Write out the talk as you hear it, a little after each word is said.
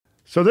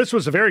So this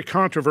was a very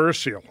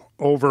controversial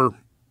over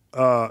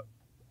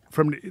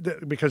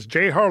because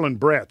J. Harlan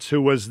Bretz,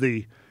 who was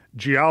the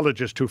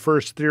geologist who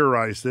first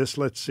theorized this,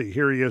 let's see,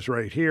 here he is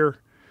right here.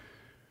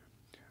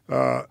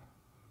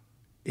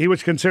 He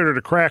was considered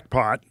a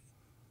crackpot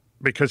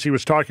because he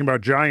was talking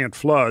about giant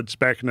floods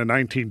back in the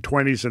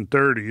 1920s and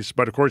 30s,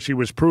 but of course he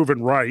was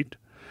proven right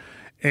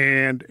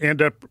and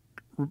ended up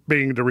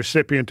being the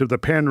recipient of the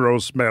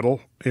Penrose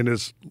Medal in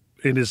his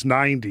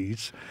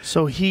 90s.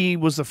 So he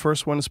was the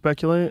first one to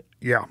speculate?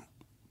 Yeah.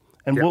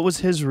 And what was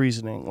his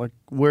reasoning? Like,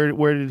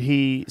 where did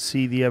he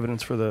see the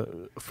evidence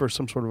for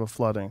some sort of a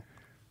flooding?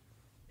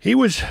 He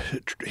was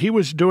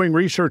doing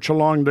research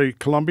along the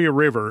Columbia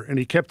River, and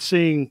he kept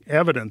seeing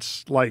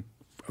evidence like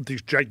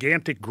these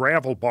gigantic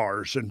gravel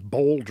bars and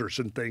boulders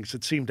and things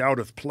that seemed out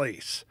of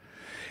place.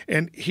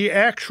 And he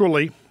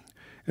actually,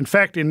 in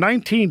fact, in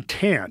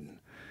 1910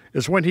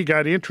 is when he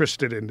got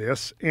interested in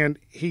this, and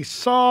he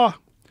saw, in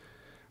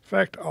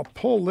fact, I'll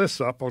pull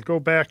this up. I'll go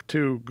back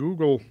to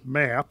Google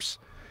Maps,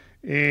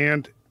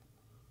 and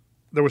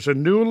there was a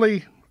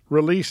newly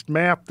released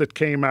map that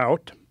came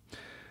out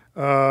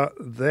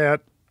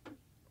that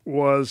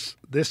was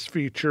this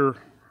feature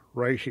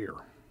right here.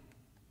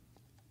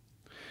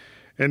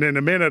 And in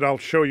a minute, I'll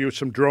show you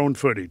some drone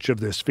footage of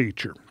this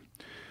feature.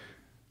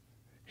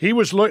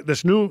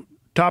 This new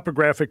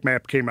topographic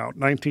map came out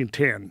in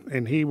 1910,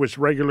 and he was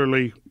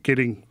regularly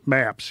getting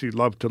maps. He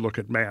loved to look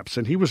at maps.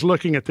 And he was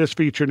looking at this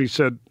feature, and he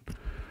said,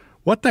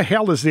 what the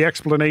hell is the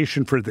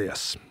explanation for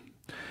this?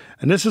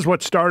 And this is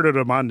what started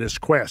him on this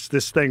quest,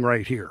 this thing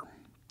right here.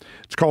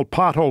 It's called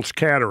Potholes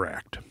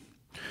Cataract.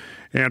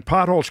 And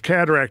Potholes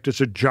Cataract is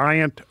a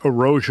giant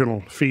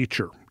erosional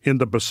feature in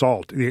the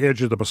basalt, the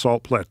edge of the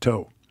basalt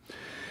plateau.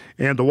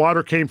 And the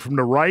water came from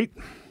the right.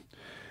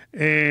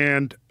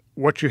 And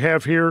what you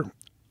have here,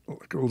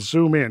 we'll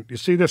zoom in. You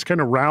see this kind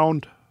of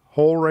round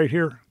hole right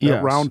here? Yes.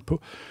 That round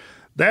pool?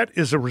 That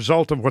is a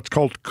result of what's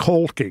called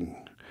colking.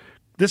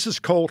 This is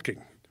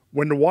colking.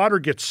 When the water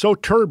gets so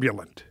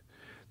turbulent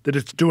that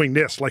it's doing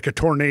this, like a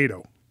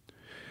tornado.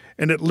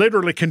 And it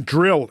literally can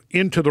drill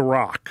into the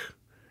rock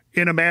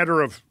in a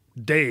matter of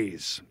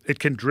days. It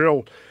can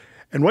drill.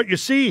 And what you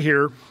see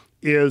here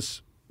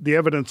is the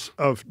evidence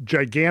of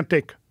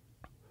gigantic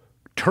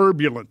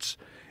turbulence.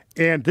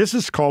 And this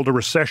is called a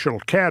recessional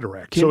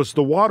cataract. So as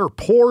the water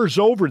pours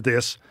over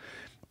this,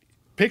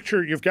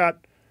 picture you've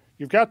got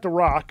the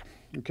rock.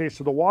 Okay,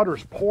 so the water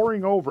is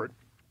pouring over it.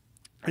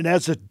 And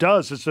as it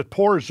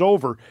pours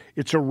over,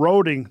 it's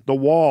eroding the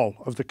wall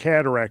of the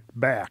cataract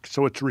back.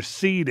 So it's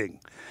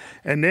receding.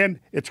 And then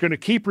it's going to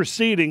keep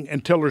receding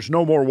until there's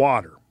no more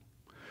water.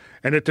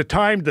 And at the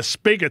time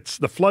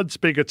the flood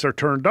spigots are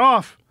turned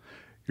off,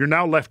 you're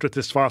now left with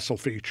this fossil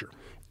feature.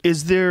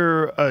 Is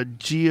there a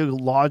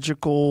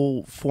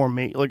geological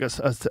formation, like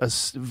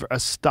a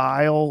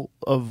style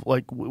of,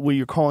 like, what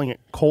you're calling it,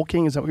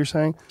 colking? Is that what you're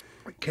saying?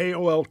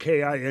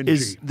 Kolking.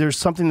 Is there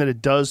something that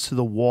it does to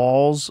the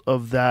walls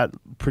of that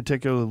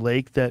particular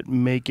lake that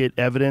make it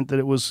evident that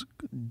it was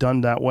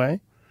done that way?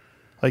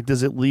 Like,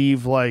 does it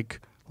leave like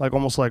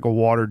almost like a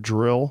water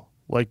drill?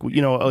 Like,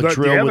 you know, a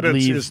drill would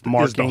leave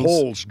markings? The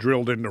holes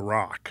drilled in the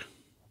rock.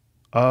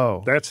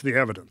 Oh. That's the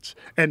evidence.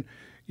 And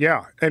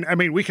yeah, and I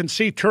mean, we can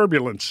see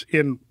turbulence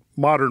in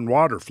modern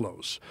water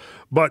flows.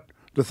 But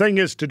the thing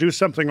is, to do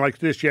something like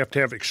this, you have to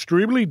have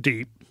extremely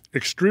deep,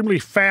 extremely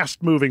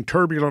fast-moving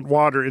turbulent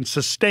water and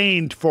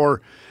sustained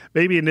for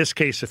maybe in this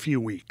case a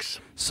few weeks.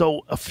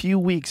 So a few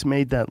weeks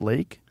made that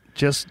lake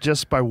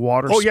just by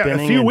water spinning? Oh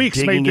yeah, a few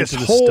weeks made this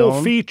whole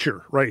stone?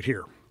 Feature right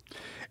here.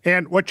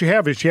 And what you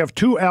have is you have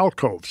two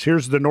alcoves.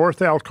 Here's the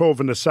north alcove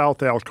and the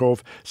south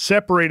alcove,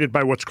 separated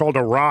by what's called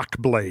a rock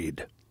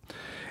blade.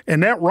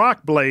 And that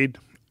rock blade,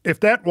 if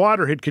that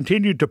water had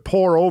continued to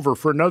pour over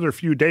for another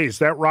few days,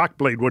 that rock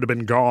blade would have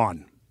been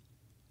gone.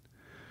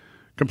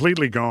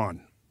 Completely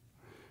gone.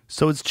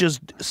 So it's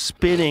just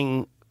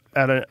spinning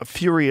at a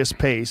furious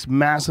pace,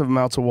 massive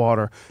amounts of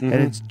water, and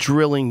it's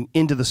drilling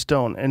into the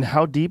stone. And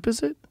how deep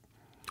is it?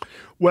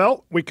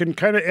 Well, we can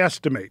kind of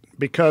estimate,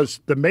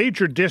 because the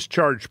major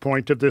discharge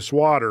point of this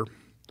water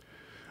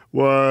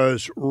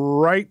was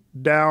right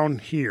down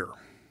here.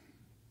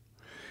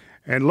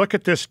 And look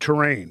at this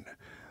terrain.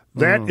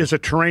 That is a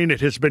terrain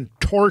that has been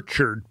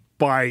tortured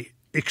by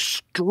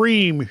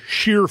extreme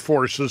shear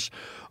forces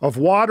of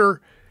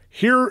water.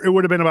 Here it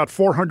would have been about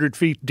 400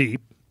 feet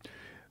deep.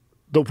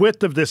 The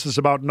width of this is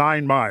about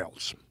 9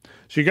 miles.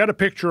 So you got to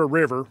picture a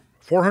river,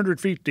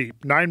 400 feet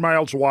deep, 9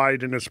 miles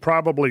wide, and it's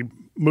probably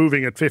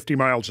moving at 50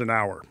 miles an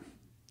hour,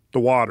 the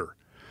water.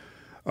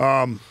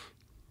 And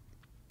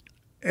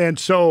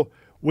so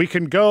we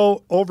can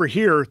go over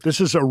here. This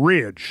is a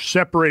ridge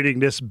separating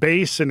this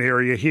basin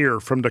area here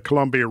from the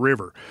Columbia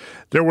River.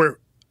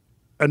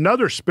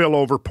 Another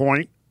spillover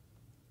point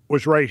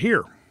was right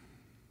here.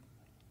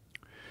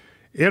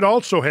 It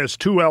also has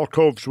two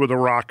alcoves with a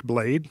rock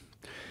blade.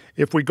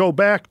 If we go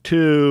back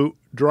to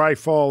Dry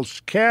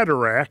Falls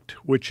Cataract,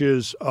 which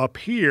is up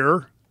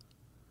here,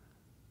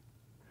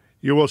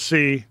 you will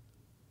see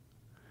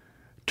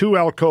two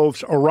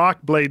alcoves, a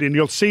rock blade, and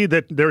you'll see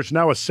that there's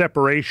now a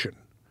separation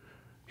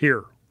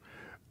here.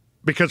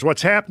 Because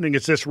what's happening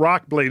is this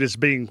rock blade is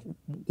being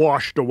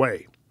washed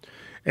away.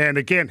 And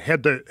again,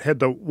 had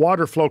the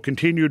water flow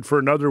continued for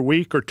another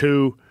week or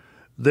two,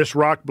 this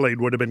rock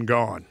blade would have been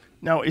gone.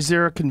 Now, is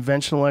there a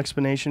conventional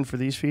explanation for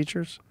these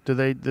features? Do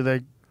they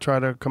try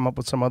to come up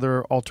with some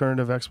other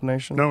alternative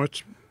explanation? No,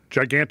 it's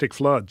gigantic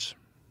floods.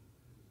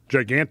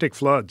 Gigantic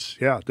floods.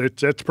 Yeah,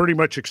 that's pretty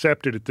much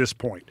accepted at this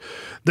point.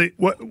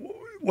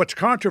 What's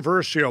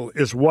controversial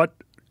is what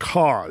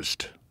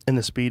caused. And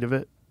the speed of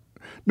it?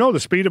 No, the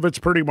speed of it's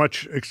pretty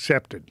much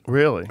accepted.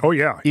 Really? Oh,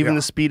 yeah. Even yeah.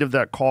 the speed of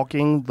that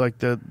caulking, like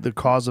the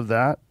cause of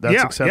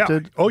that's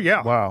accepted? Yeah. Oh,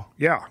 yeah. Wow.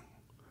 Yeah.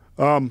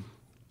 And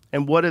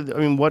what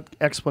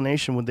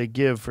explanation would they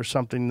give for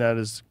something that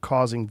is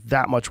causing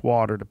that much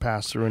water to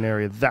pass through an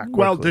area that quickly?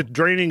 Well, the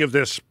draining of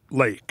this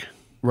lake.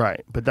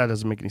 Right, but that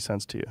doesn't make any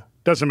sense to you.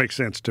 Doesn't make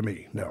sense to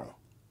me, no.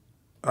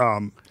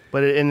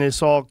 But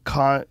this all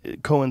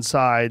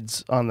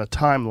coincides on the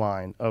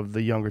timeline of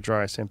the Younger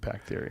Dryas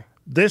impact theory.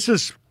 This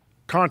is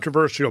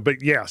controversial,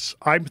 but yes,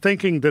 I'm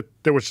thinking that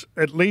there was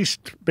at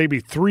least maybe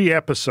 3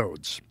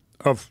 episodes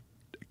of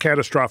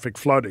catastrophic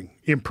flooding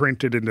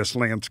imprinted in this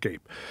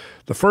landscape.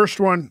 The first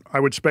one, I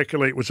would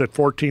speculate, was at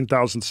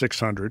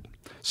 14,600.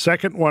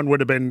 Second one would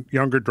have been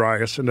Younger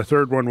Dryas, and the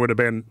third one would have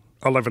been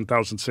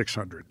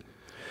 11,600.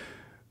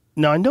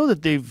 Now, I know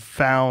that they've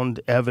found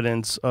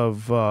evidence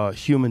of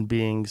human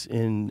beings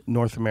in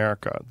North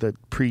America that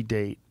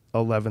predate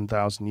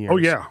 11,000 years. Oh,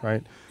 yeah.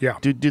 Right? Yeah.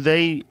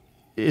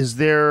 Is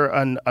there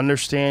an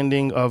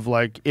understanding of,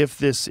 like, if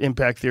this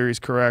impact theory is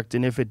correct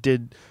and if it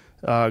did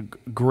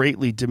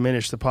greatly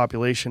diminish the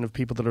population of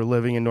people that are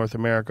living in North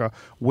America,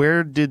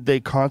 where did they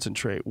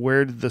concentrate?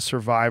 Where did the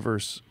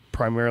survivors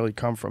primarily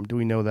come from? Do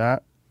we know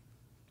that?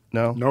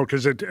 No? No,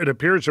 because it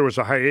appears there was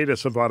a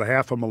hiatus of about a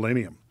half a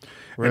millennium.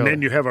 Really? And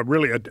then you have a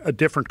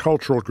different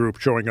cultural group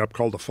showing up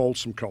called the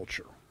Folsom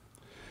culture.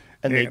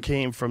 And they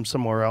came from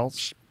somewhere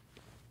else?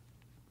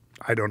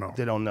 I don't know.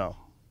 They don't know.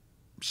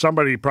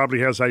 Somebody probably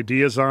has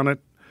ideas on it.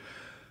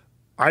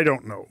 I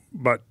don't know.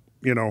 But,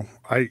 you know,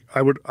 I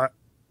would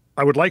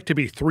like to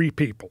be 3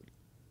 people.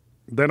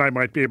 Then I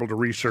might be able to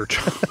research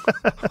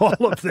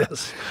all of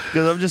this.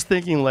 Because I'm just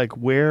thinking, like,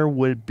 where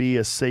would be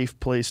a safe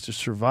place to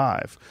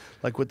survive?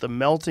 Like, with the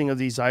melting of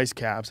these ice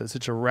caps at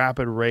such a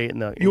rapid rate,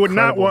 and you would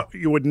not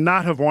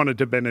have wanted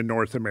to have been in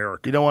North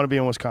America. You don't want to be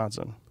in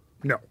Wisconsin.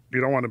 No, you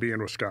don't want to be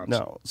in Wisconsin.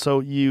 No, so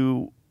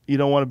you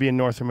don't want to be in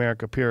North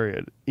America.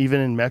 Period.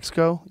 Even in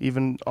Mexico,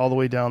 even all the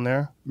way down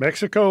there.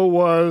 Mexico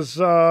was.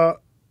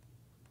 Let's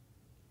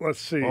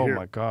see. Oh here.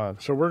 my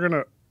God! So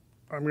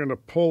I'm gonna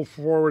pull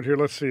forward here.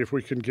 Let's see if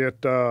we can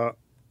get. I'm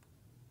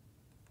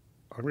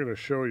gonna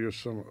show you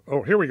some.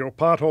 Oh, here we go.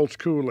 Potholes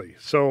Coulee.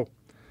 So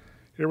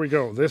here we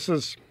go. This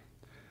is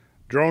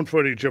drone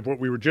footage of what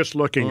we were just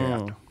looking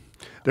at.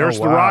 There's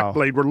the rock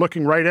blade. We're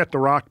looking right at the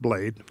rock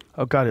blade.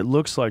 Oh, God, it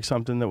looks like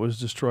something that was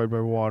destroyed by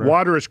water.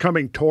 Water is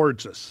coming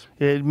towards us.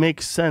 It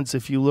makes sense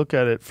if you look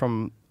at it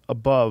from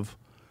above.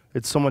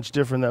 It's so much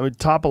different.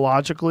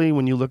 Topologically,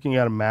 when you're looking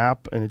at a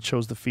map and it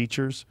shows the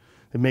features,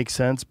 it makes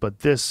sense. But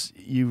this,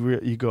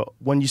 you go,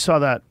 when you saw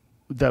that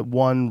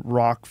one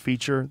rock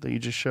feature that you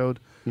just showed,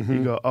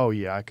 you go, oh,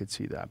 yeah, I could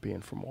see that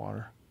being from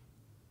water.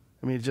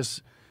 I mean, it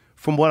just...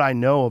 From what I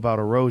know about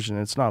erosion,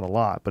 it's not a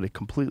lot, but it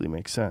completely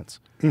makes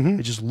sense.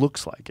 It just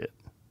looks like it.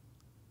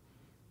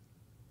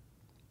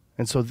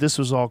 And so this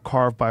was all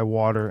carved by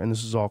water, and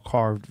this was all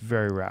carved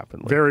very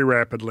rapidly. Very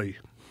rapidly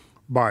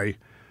by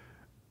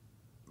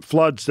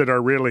floods that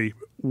are really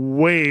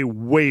way,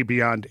 way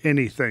beyond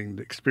anything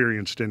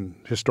experienced in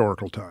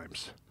historical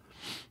times.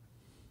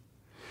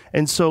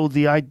 And so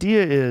the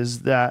idea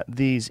is that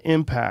these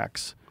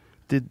impacts...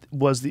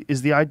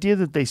 is the idea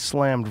that they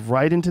slammed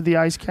right into the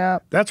ice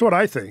cap? That's what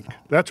I think.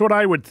 That's what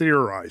I would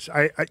theorize.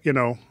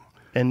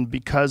 And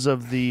because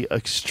of the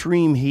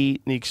extreme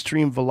heat and the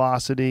extreme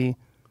velocity,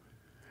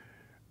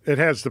 it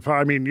has the.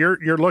 I mean,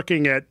 you're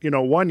looking at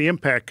one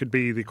impact could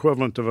be the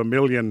equivalent of 1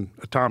 million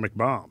atomic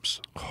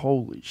bombs.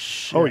 Holy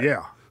shit! Oh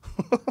yeah.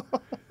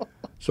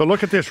 So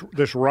look at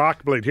this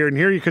rock blade here, and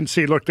here you can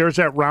see. Look, there's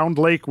that round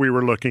lake we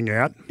were looking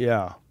at.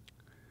 Yeah.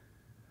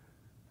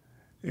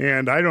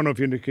 And I don't know if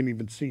you can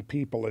even see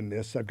people in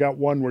this. I've got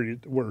one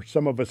where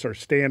some of us are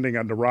standing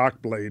on the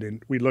rock blade,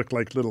 and we look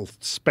like little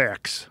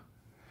specks.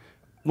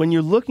 When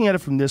you're looking at it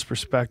from this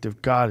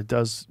perspective, God, it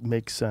does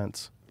make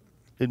sense.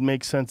 It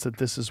makes sense that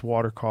this is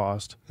water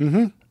caused,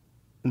 and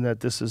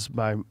that this is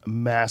by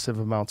massive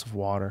amounts of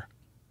water.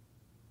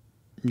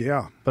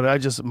 Yeah.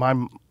 But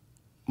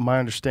my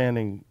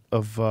understanding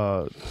of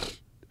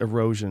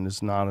erosion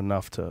is not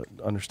enough to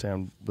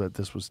understand that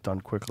this was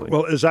done quickly.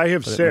 Well, as I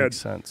have said, it makes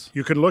sense.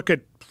 You can look at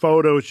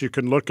photos, you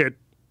can look at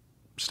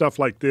stuff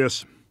like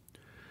this.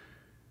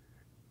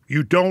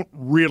 You don't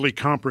really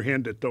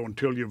comprehend it, though,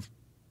 until you've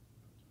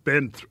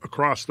been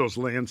across those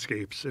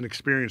landscapes and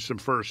experienced them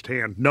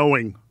firsthand,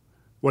 knowing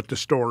what the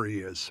story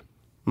is.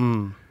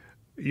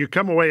 You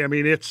come away, I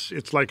mean, it's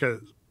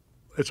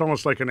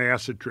almost like an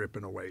acid trip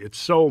in a way. It's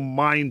so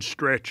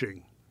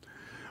mind-stretching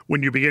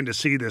when you begin to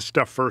see this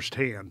stuff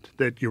firsthand,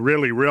 that you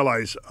really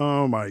realize,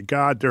 oh my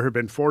God, there have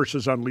been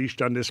forces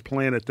unleashed on this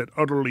planet that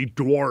utterly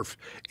dwarf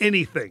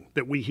anything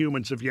that we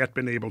humans have yet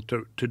been able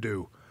to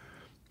do.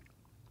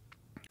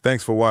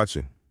 Thanks for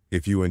watching.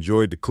 If you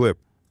enjoyed the clip,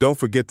 don't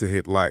forget to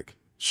hit like,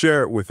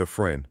 share it with a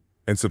friend,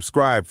 and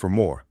subscribe for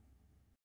more.